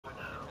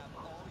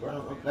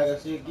Bro, like I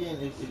said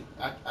again,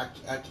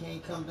 I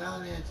can't come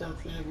down there until I'm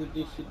finished with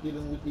this shit,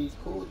 dealing with these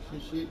courts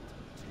and shit.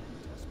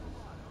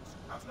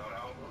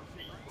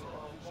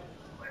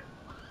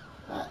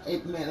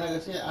 Man, like I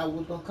said, I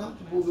was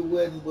uncomfortable with the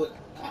wedding, but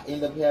I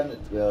ended up having it.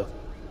 Well,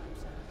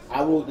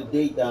 I wrote the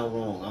date down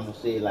wrong. I'm gonna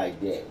say it like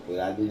that, but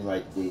I didn't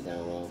write the date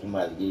down wrong.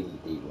 Somebody gave me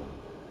the date wrong.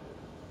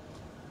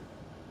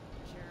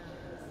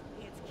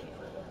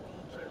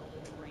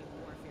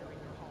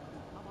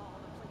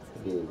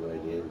 It is what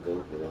it is.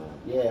 Go for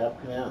yeah,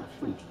 man,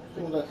 shoot.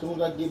 As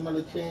soon as I get my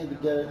little change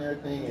together and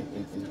everything,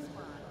 and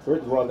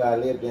first of all, I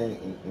gotta live there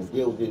and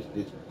deal with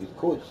this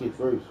court shit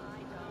first.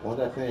 Once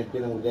I finish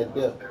dealing with that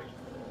death,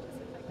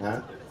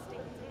 huh?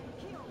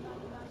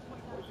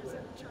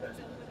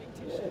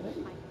 Yeah,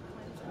 nigga,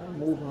 I'm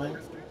moving like,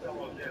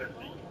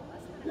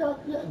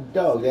 yeah,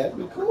 dog. That'd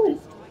be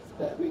cool.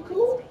 That'd be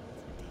cool.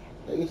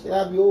 Like I said,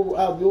 I'll be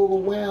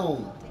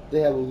overwhelmed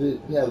to have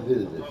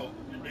visitors.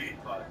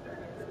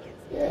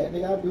 Yeah,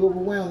 nigga, I'll be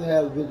overwhelmed to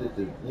have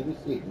visitors. Nigga,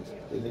 shit,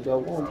 nigga, I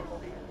won't.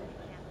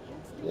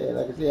 Yeah,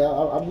 like I said,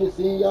 I'm just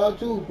seeing y'all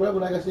too, brother.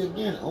 Like I said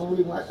again, only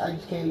reason I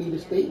just can't leave the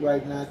state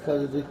right now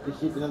because of the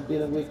shit that I'm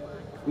dealing with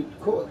the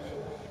courts.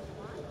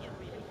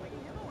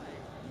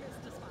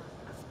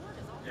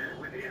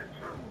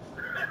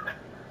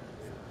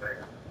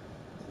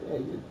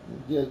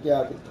 Yeah, get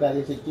out the, like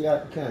I said, get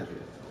out the country.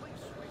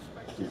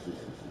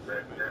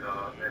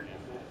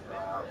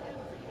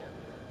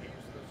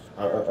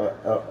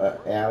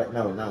 Alex,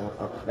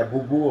 that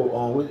boo boo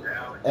on with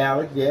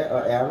Alex, yeah,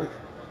 Alex.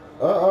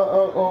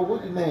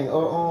 What's his name?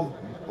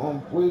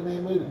 What his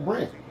name is?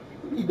 Brent.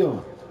 What he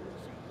doing?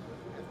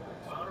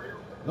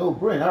 No,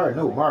 Brent. I already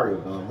know Mario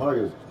doing.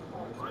 Mario,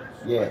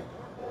 yeah.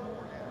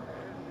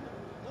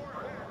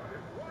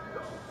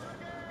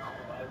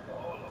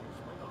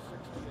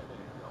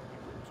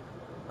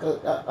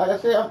 Like I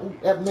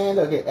said, man,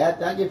 look,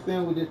 after I get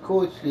finished with this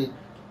court shit,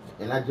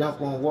 and I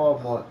jump on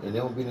Walmart, and they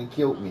don't be done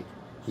killed me.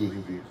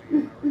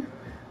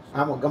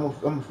 I'm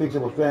gonna fix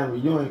up a family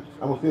reunion.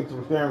 I'm gonna fix up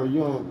a family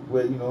reunion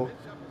where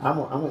I'm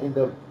gonna end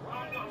up.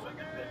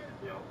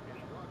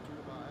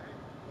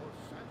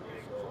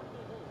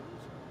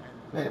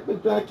 Man, they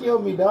been trying to kill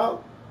me,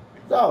 dog.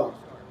 Dog.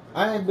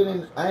 I ain't been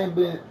in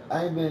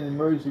the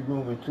emergency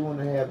room in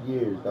 2.5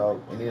 years,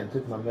 dog. And then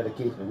took my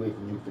medication away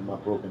from me for my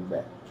broken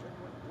back.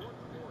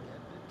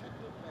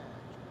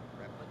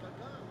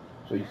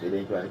 So you say they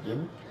ain't trying to kill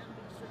me?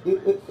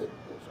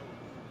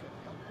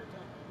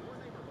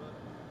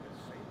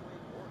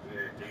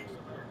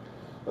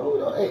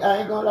 Hey, I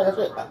ain't going like I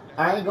said.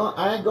 I ain't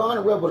going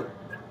anywhere. But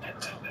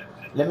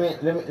let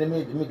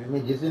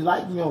me just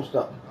enlighten you on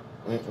something,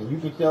 and you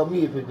can tell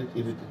me if it's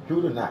the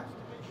truth or not.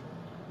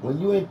 When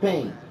you in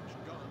pain,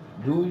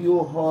 do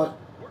your heart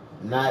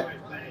not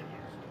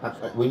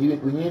when you're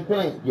in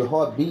pain, your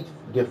heart beats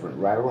different,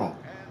 right or wrong?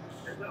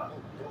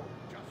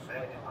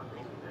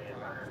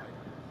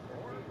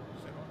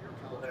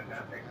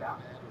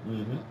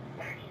 Mm-hmm.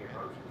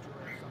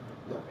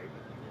 Yep.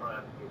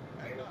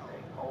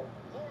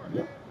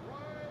 Yep.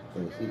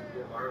 And see,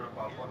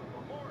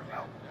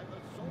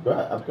 bro,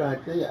 I'm trying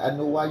to tell you, I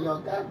know why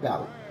y'all got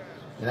gout,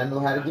 and I know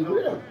how to get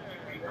rid of it.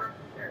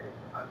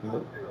 You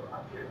know.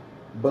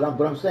 But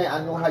I'm saying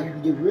I know how you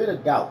can get rid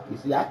of gout. You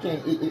see, I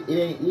can't. It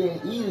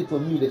ain't easy for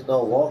me to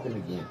start walking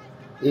again.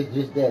 It's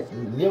just that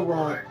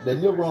the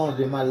neurons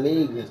in my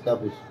legs and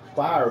stuff is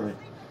firing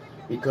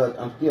because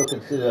I'm still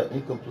considered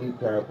incomplete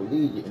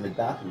paraplegic, and the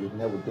doctor was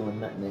never doing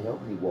nothing to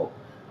help me walk.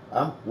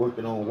 I'm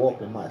working on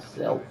walking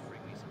myself.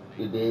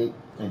 You dig?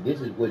 And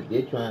this is what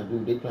they're trying to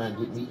do. They're trying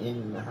to get me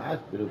in the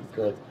hospital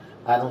because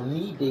I don't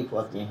need their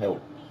fucking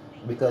help.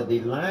 Because they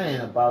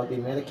lying about their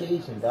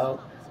medication,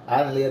 dog.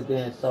 I done lived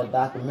there and saw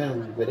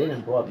documentaries where they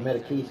done brought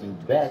medication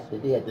back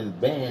that they had been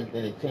banned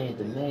and they changed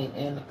the name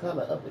and the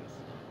color of it.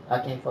 I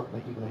can't fuck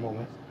them people no more,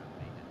 man.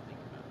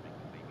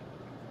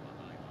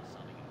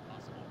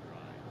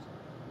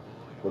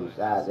 For the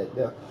size that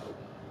they're.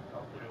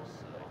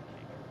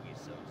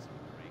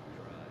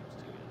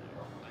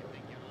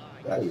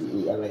 Like I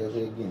said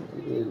again,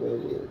 it is what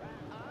it is.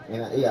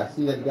 And I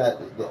see that you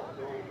got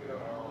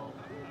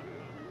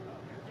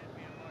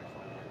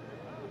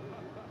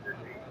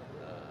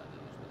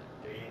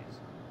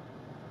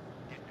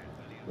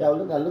yeah, I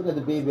look at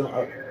the baby on,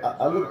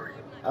 I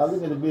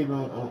look at the baby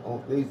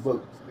on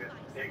Facebook.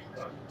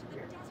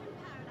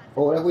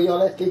 Oh, that's where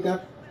y'all at skate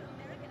camp?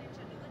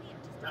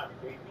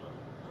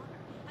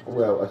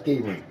 Well, a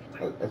skate ring,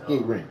 a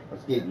skate ring, a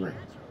skate ring.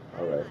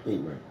 All right,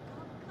 skate ring.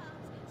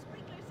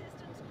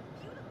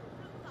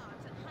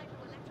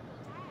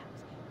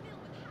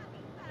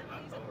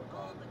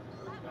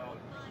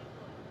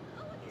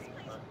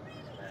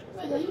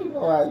 Nigga, you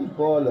know how you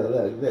ball it.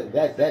 Look,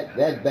 that back,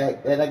 that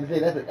like I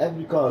said, that's what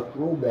we call a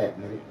throwback,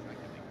 nigga.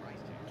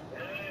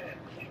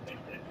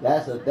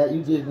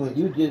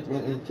 You just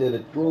went into the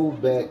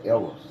throwback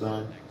era,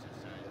 son.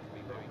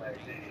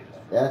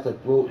 That's a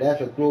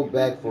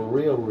throwback for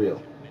real,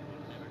 real.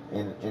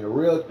 And a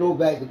real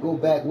throwback to go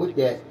back with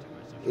that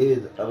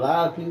is a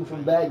lot of people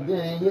from back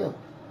then ain't here.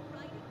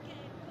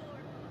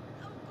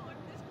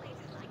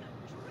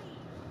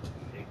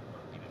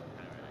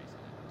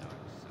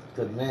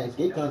 Cause man,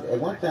 skate country at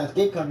one time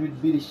skate country used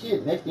to be the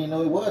shit. Next thing you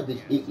know, it was a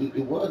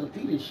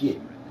piece of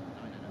shit.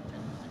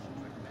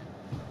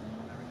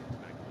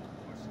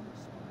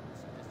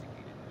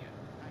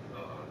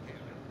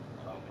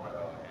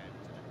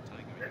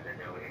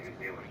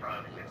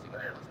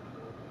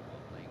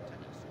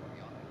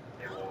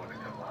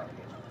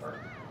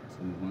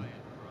 Mm-hmm.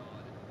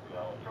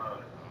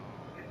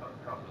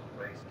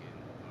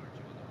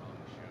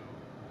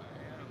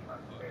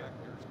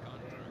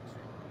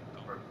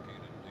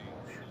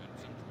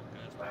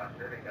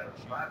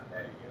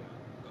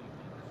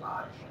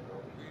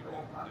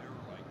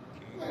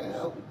 Man,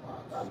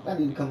 I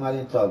need to come out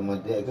and talk to my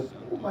dad. Cause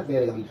what my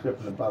dad gonna be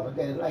tripping about? My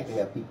dad like to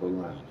have people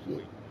around.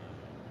 Shit.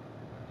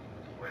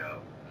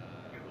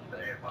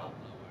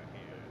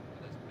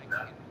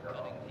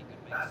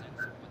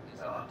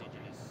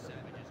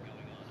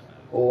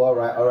 Oh, all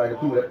right, all right. The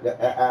people the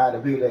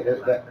people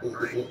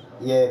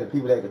yeah, the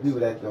people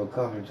that gonna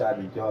come and try to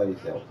enjoy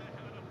themselves.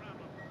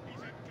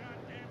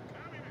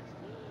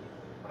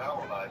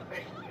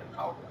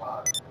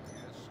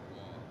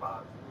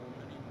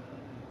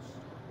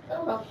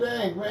 That's what I'm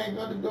saying. Greg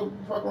gonna go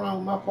fuck around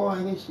with my boy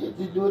and his shit.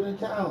 Just do it in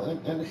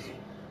town and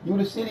you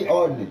the city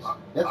ordinance.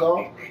 That's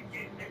all.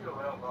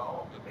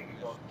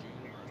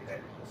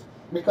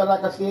 Because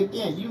like I said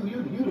again, you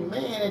the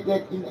man at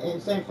that in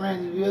St.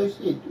 Francisville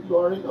shit. You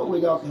already know where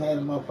y'all can have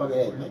the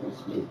motherfucker at, man.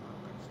 Shit.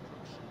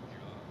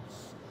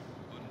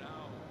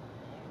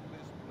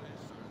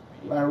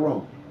 Right or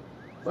wrong.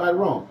 Right or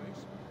wrong.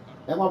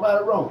 Am I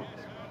right or wrong?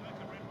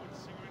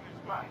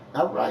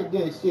 I'm right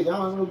then, shit. I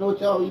don't know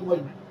what y'all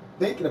even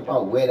thinking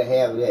about where to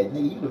have it at.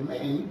 Nigga, you the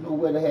man. You know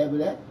where to have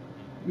it at.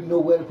 You know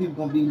where the people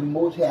gonna be the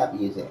most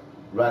happiest at.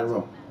 Right or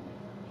wrong?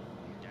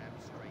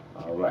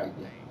 All right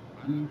then.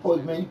 You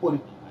supposed, man, you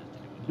supposed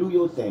to do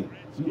your thing.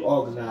 You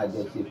organize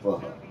that shit for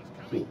her.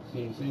 Shit, she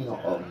ain't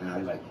gonna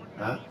organize like,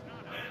 huh?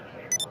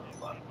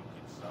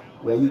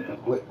 Where you,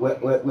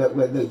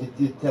 look,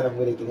 just tell them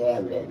where they can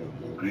have it at. Then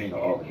you ain't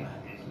gonna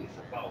organize that shit.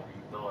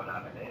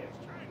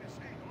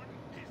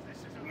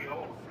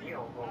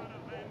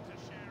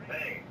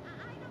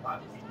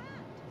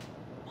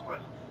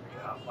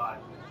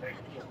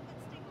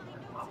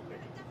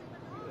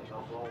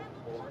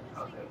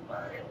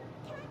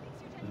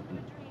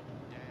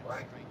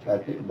 I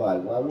think about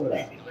it. Why would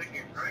I?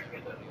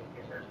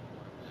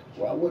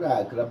 Why would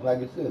I? Because I'm like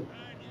I said.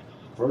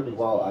 First of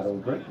all, I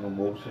don't drink no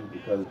more simply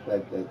because of the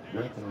fact that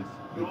drinking.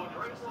 It,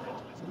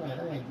 man,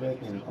 I ain't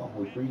drinking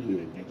almost 3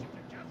 years. Nigga.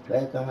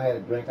 Last time I had a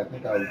drink, I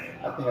think I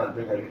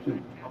drank at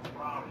 2.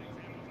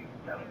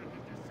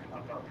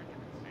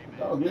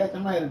 Dog, last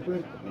time I had a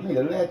drink,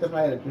 nigga, last time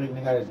I had a drink,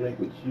 nigga, I had a drink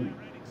with you.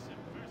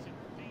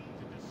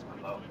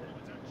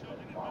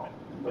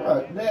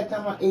 Bro, the last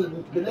time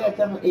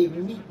I ate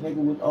meat, nigga,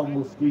 was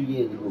almost 3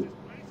 years ago.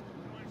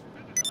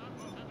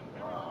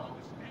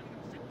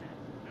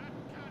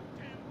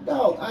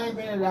 Dog, I ain't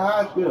been in the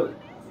hospital.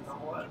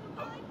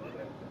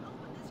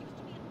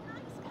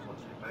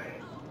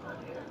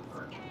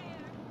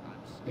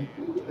 In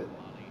 3 years.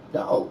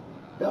 Dog,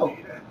 dog,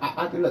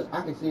 I can look,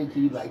 I can say it to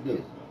you like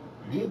this.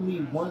 Give me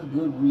one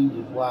good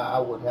reason why I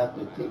would have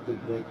to take a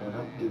drink when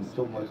I'm getting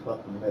so much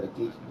fucking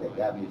medication that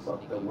got me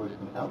fucked up worse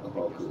than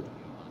alcohol could.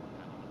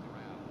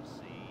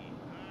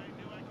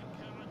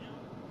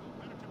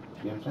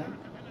 You know what I'm saying?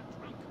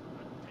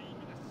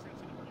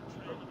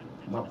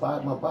 My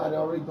body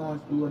already going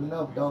through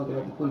enough, dog, that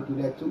I can put it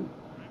through that too.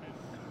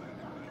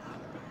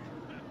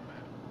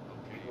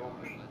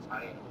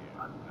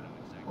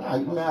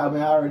 Nah, I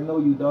mean, I already know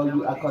you, dog.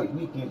 I call you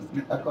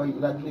weekend. I call you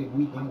like you said,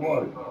 weekend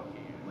warrior.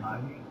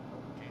 Mm-hmm.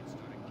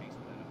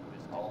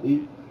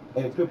 See?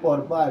 And the trip on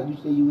the body, you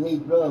say you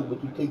hate drugs,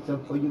 but you take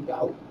something for your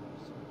gout.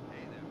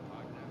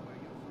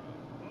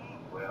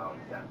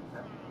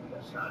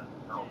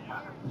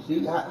 You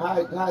see, how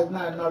it's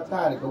not a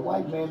narcotic? A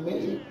white man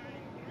made it.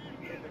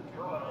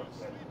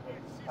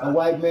 A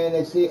white man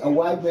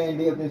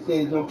lived and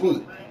said it's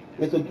okay.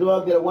 It's a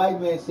drug that a white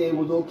man said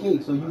was okay,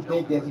 so you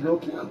think that's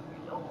okay.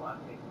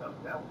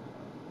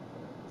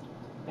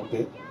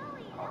 Okay.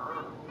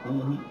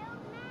 Mm-hmm.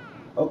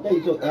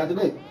 Okay, so answer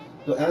this.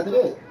 So answer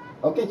this.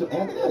 Okay, so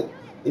answer this.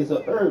 It's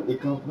a herb.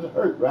 It comes from the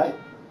earth, right?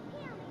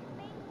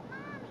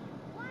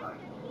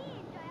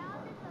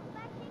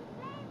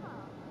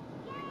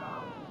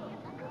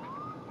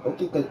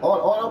 Okay, because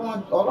all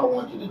I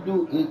want you to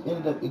do is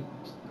end up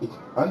it's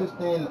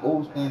understand,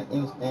 understand,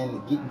 understand,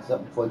 and getting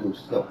something for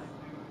yourself.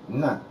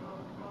 Now,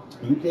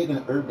 you taking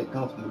an herb that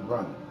comes from the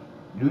ground.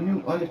 Do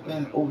you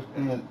understand,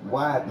 understand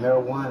why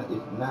marijuana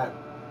is not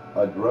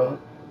a drug?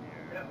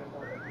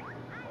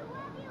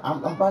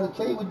 I'm about to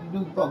tell you what you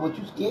do, but what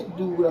you scared to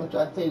do, what I'm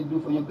trying to tell you to do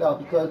for your gout,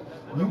 because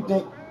you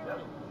think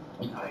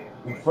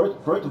first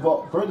of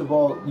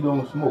all, you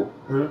don't smoke.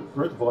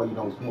 First of all, you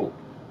don't smoke.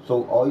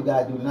 So all you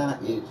gotta do now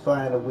is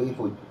find a way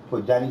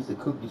for Johnny to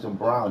cook you some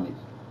brownies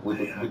with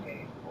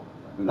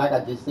like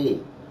I just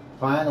said.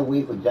 Find a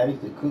way for Johnny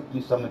to cook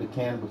you some of the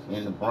cannabis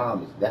and the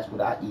brownies. That's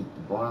what I eat,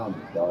 the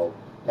brownies, dog.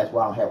 That's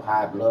why I don't have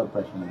high blood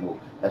pressure no more.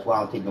 That's why I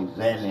don't take no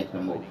Xanax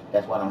no more.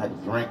 That's why I don't have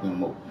to drink no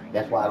more.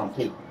 That's why I don't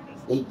take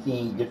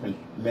 18 different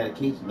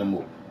medications no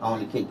more. I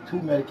only take 2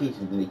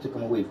 medications and they took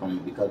them away from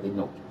me because they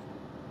know.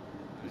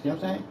 You see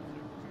what I'm saying?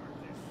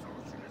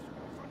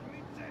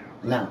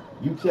 Now,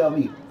 you tell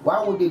me,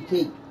 why would they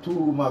take 2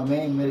 of my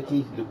main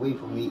medications away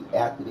from me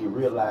after they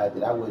realized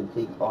that I wasn't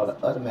taking all the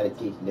other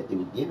medications that they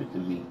were giving to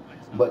me?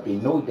 But they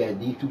know that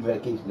these 2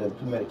 medications are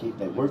 2 medications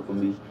that work for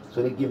me,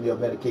 so they give me a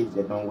medication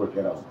that don't work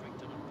at all.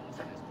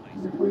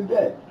 What is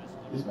that?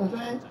 You see what I'm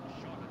saying?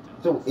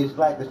 So it's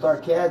like the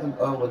sarcasm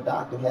of a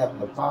doctor having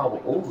the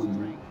power over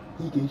you.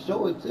 He can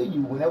show it to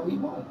you whenever he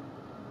wants.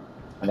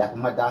 And that's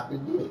what my doctor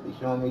did. They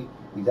showed me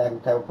exactly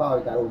what type of power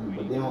he got over me,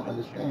 but they don't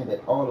understand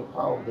that all the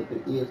power that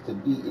there is to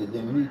be is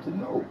in me to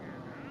know.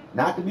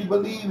 Not to be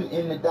believing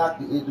in the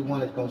doctor is the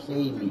one that's going to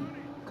save me,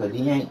 because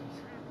he ain't.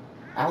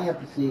 I have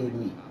to save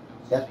me.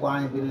 That's why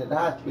I ain't been in the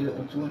hospital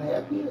in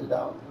 2.5 years,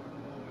 dog.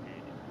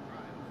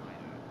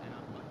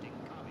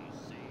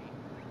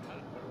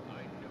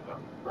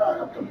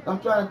 Bro, I'm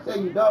trying to tell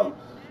you, dog.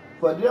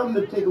 For them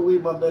to take away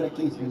my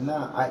medication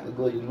now, I have to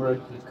go to the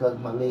emergency because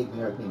my legs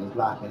and everything is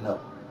locking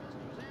up.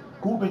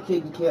 Who been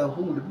taking care of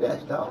who the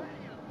best, dog?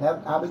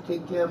 Have I been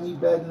taking care of me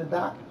better than the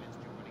doctors?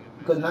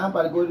 Because now I'm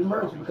about to go to the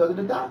emergency because of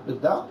the doctors,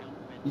 dog.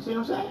 You see what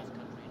I'm saying?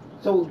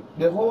 So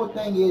the whole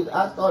thing is,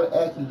 I started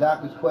asking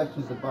doctors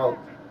questions about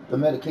the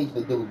medication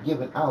that they were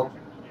giving out,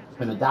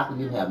 and the doctor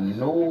didn't have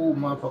no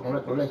motherfucking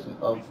recollection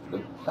of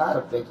the side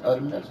effects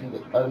of the medicine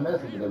that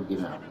they were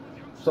giving out.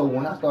 So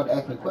when I started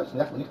asking questions,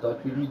 that's when they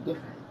started treating me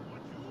different.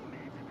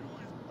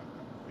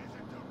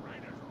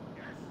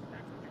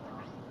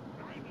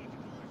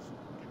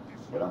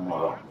 But I'm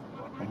all right.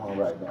 I'm all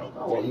right, dog.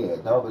 Oh yeah,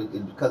 dog.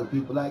 It's because of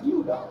people like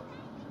you, dog.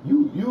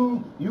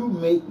 You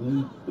make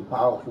me the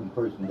powerful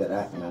person that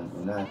I am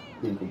when I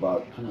think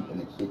about you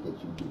and the shit that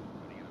you do.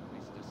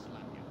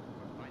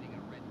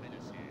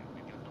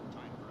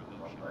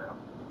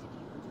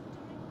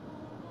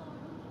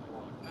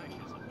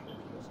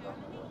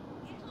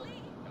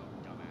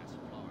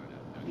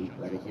 See,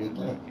 like I said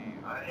again,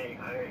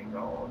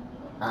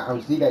 I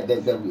see that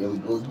we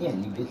go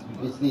again. You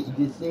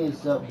just said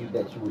something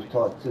that you was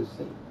taught to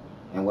say,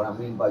 and what I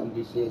mean by you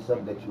just said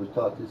something that you was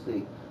taught to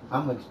say,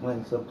 I'm gonna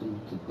explain something to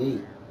you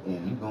today,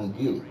 and you gonna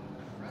get it.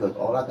 Because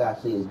all I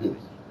gotta say is this: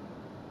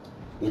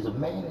 is a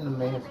man and a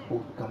man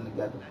supposed to come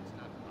together?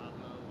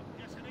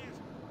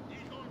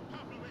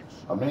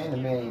 A man and a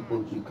man ain't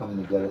supposed to be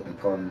coming together and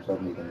calling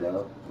themselves making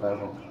love. Right or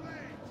wrong?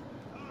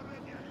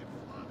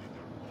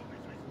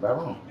 Right or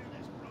wrong?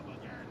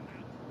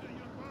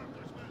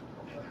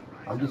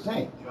 I'm just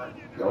saying.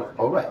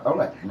 All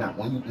right. Now,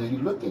 when you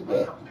look at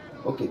that,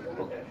 okay,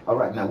 all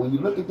right. Now, when you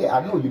look at that,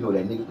 I know you know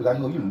that nigga, because I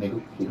know you,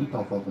 nigga. That you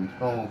come from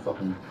strong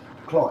fucking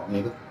Clark,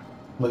 nigga.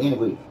 But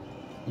anyway,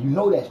 you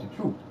know that's the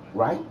truth,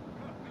 right?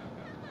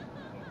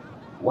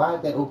 Why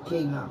is that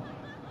okay now?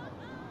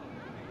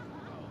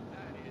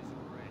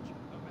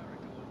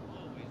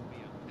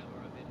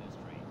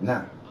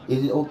 Now,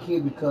 is it okay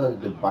because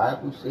the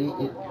Bible say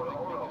it?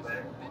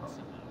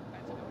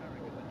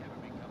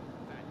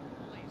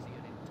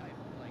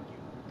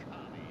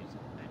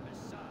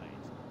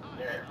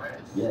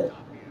 Yeah.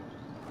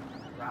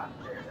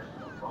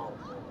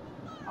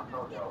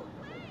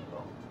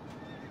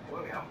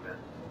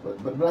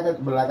 But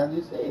like I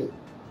just said,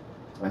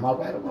 am I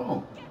right or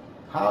wrong?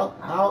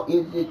 How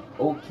is it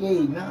okay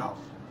now?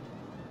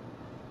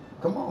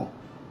 Come on.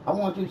 I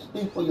want you to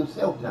think for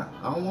yourself now.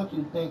 I don't want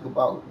you to think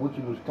about what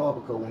you was taught,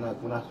 because when I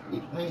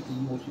explained to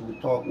you what you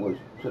was taught was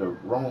to the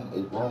wrong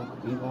is wrong,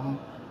 be wrong.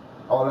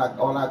 All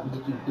I can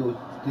get you to do is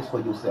just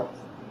for yourself.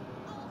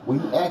 When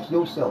you ask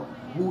yourself,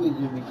 who is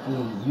in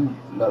between you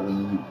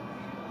loving you?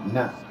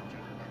 Now,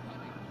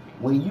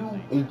 when you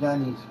and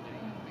Johnny's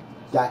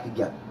got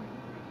together,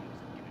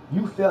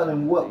 you fell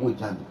in what with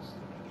Johnny's?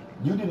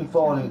 You didn't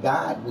fall in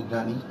God with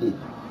Johnny's, did you?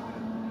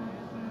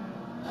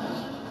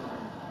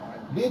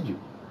 Did you?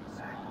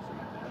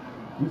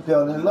 You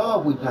fell in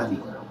love with Johnny.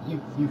 You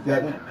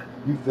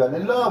fell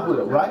in love with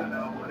her, right?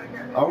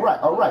 All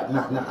right.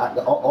 Now,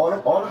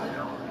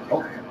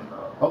 oh,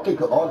 okay,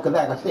 cause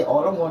like I said,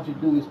 all I want you to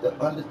do is to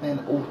understand,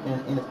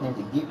 understand,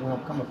 to get where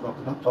I'm coming from.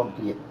 Cause I'm talking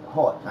to your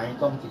heart. I ain't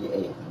talking to your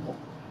ass anymore.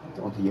 I'm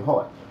talking to your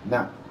heart.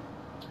 Now,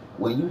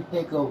 when you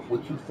think of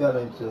what you fell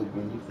into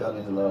when you fell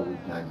in love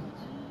with Johnny,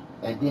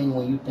 and then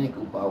when you think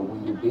about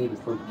when your baby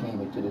first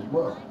came into this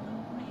world,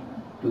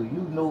 do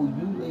you know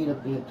you laid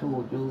up there and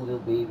told your little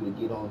baby to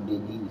get on their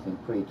knees and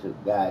pray to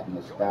God in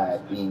the sky,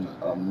 being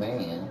a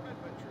man?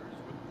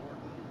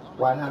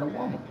 Why not a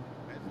woman?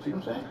 You see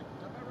what I'm saying?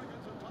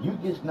 You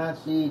just not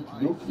said to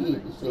your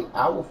kid to say,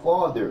 our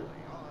Father,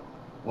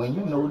 when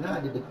you know now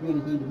that the Creator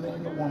neither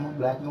man nor woman,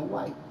 black nor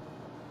white.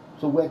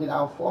 So where did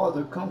our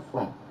Father come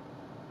from?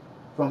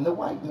 From the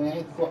white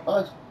man for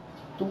us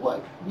to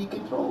what? Be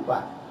controlled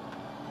by.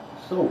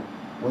 So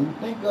when you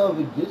think of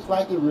it just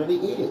like it really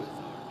is,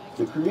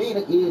 the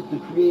Creator is the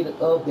creator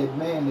of that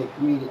man that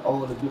created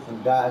all the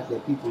different gods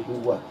that people do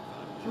what?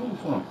 Choose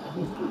from.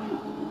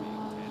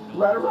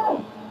 Right or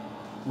wrong?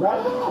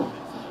 Right or wrong.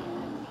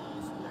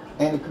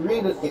 And the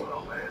creator,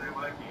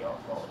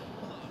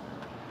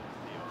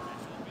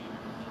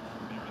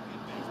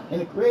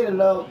 and the creator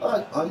loved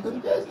us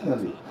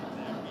unconditionally.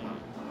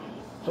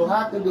 So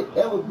how could there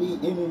ever be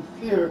any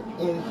fear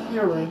in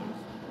fearing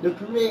the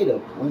creator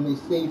when they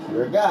say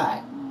fear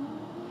God?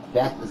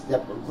 That's the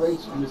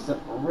separation to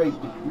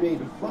separate the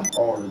creator from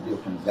all the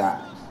different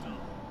gods.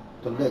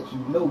 To let you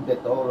know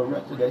that all the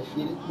rest of that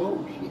shit is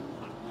bullshit.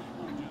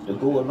 To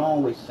go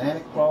along with Santa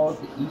Claus,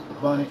 the Easter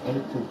Bunny, and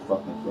the Tooth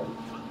fucking Fairy.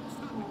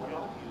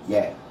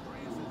 Yeah.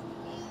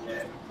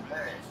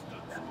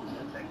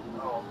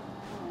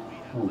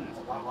 Who?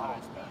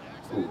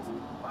 Who?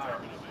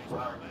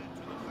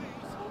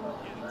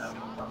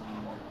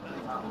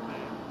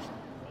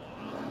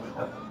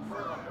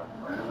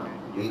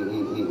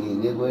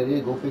 It is what it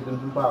is. Go fix them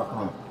some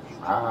popcorn.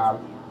 Ah,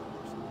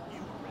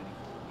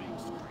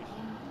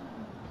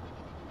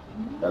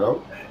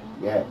 hello?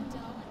 Yeah.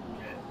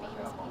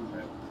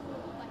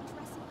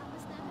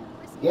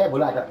 Yeah, but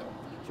like I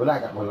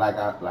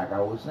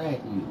was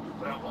saying to you.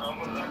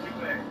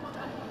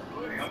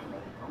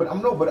 But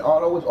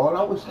all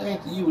I was saying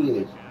to you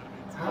is,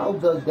 how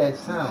does that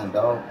sound,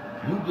 dog?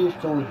 You just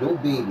told your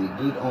baby to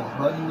get on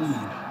her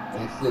knees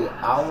and say,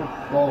 "Our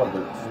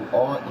Father who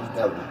art in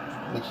heaven,"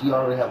 and she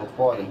already have a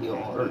father here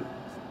on earth,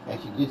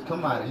 and she just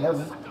come out of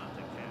heaven,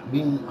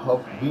 being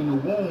the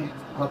womb,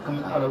 her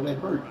coming out of that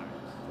birth.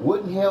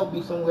 Wouldn't hell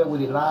be somewhere where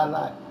they lie a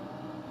lot?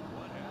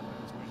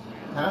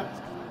 Huh?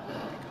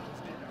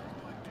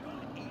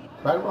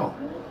 Right or wrong?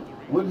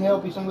 Wouldn't hell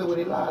be somewhere where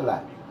they lie a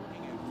lot?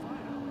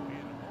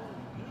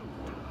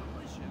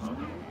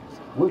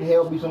 Would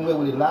hell be somewhere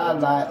where they lie a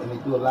lot and they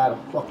do a lot of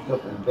fucked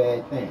up and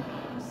bad things?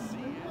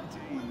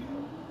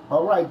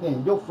 Alright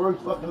then, your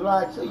first fucking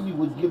lie to you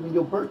was giving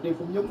your birthday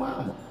from your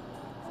mama.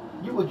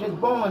 You were just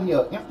born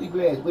here, empty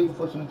glass, waiting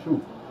for some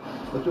truth.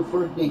 But your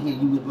first day here,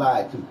 you was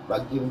lied to by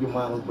giving your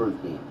mama's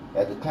birthday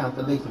as a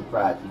consolation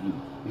prize to you.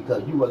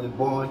 Because you wasn't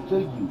born to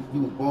you.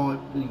 You was born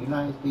to the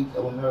United States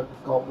of America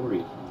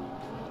Corporation.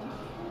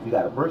 You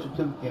got a birth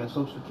certificate and a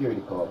social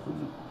security card for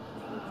you.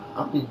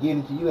 I'm just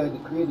getting to you as the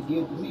creator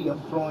gives to me.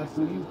 I'm flowing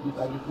through you just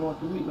like it's flowing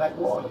through me like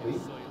water, baby.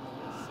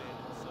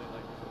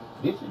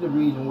 This is the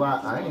reason why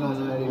I ain't on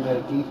none of their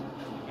medication.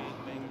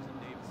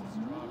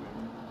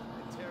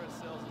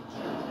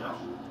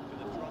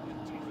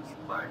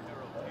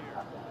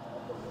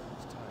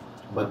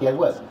 But guess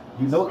what?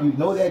 You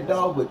know that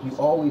dog, but you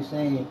always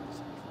saying,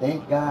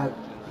 thank God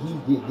he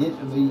did this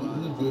for me,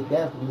 he did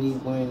that for me.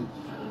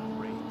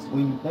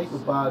 When you think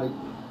about it,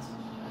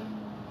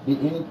 did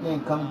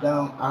anything come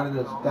down out of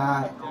the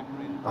sky?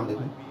 I'm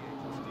listening.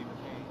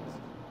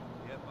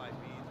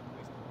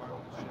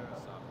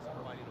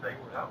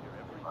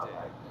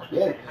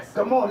 Yeah,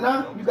 come on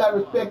now. You gotta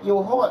respect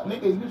your heart,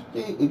 nigga.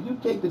 If you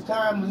take the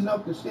time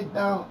enough to sit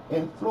down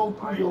and flow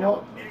through your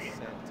heart,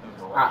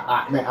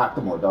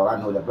 come on, dog.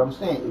 I know that, but I'm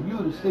saying if you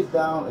were to sit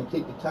down and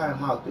take the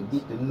time out to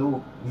get to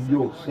know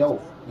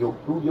yourself,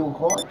 through your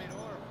heart,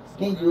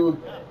 then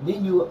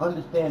you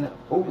understand,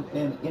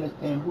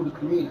 understand who the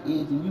creator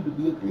is, and you to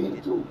be a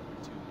creator too.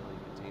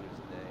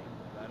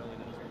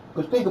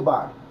 Cause think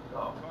about it.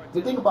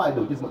 Just think about it,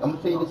 though. I'm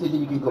gonna say this, and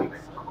then you can go.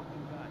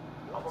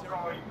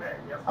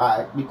 All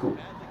right, be cool.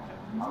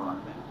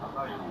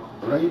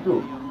 What are you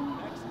doing?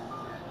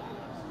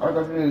 Like I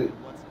said,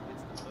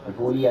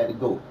 before you had to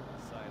go,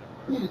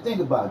 you need to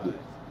think about this.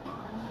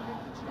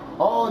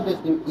 All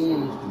that there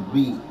is to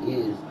be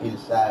is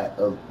inside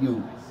of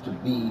you to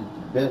be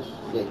the best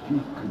that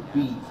you could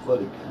be for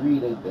the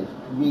creator that's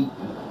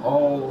creating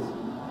all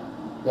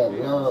that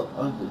love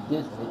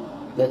unconditionally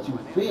that you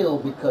feel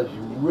because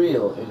you're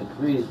real and the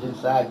creator's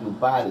inside your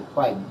body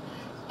fighting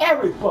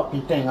every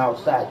fucking thing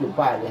outside your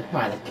body that's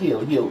trying to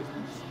kill you.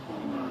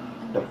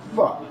 The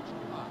fuck?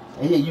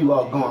 And here you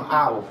are going,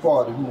 our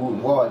Father who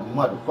was in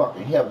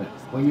motherfucking heaven,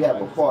 when you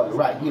have a Father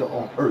right here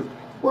on earth.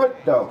 What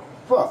the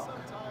fuck?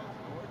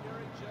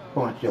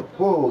 Bunch of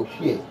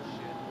bullshit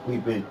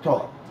we've been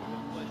taught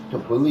to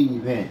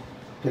believe in,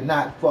 to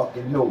not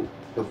fucking know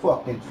the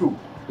fucking truth.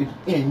 It's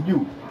in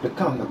you to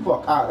come the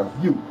fuck out of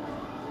you.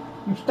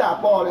 You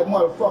stop all that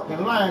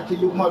motherfucking lying to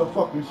your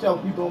motherfucking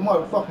self, you gonna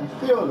motherfucking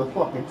feel the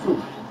fucking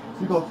truth.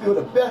 You gonna feel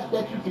the best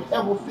that you can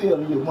ever feel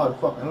in your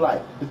motherfucking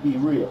life, to be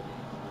real.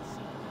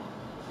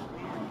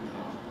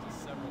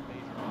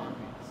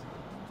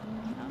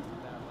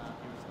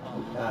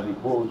 I'm trying to be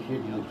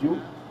bullshitting with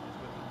you.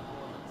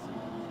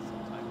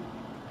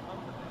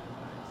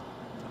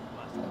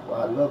 That's why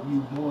I love you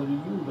more than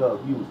you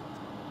love you.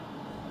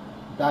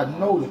 I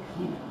know the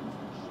truth.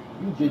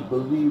 You just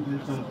believe in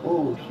some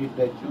bullshit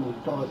that you was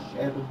taught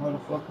as a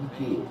motherfucking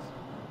kid.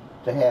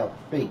 To have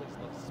faith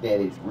that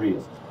it's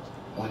real.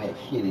 When that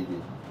shit is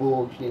just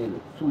bullshit, it's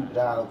a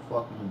 $2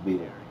 fucking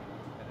bill.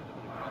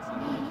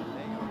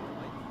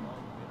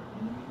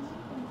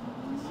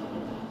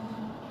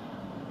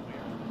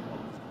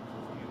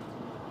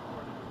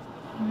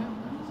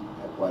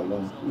 That's why you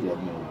don't see that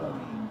many of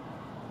them.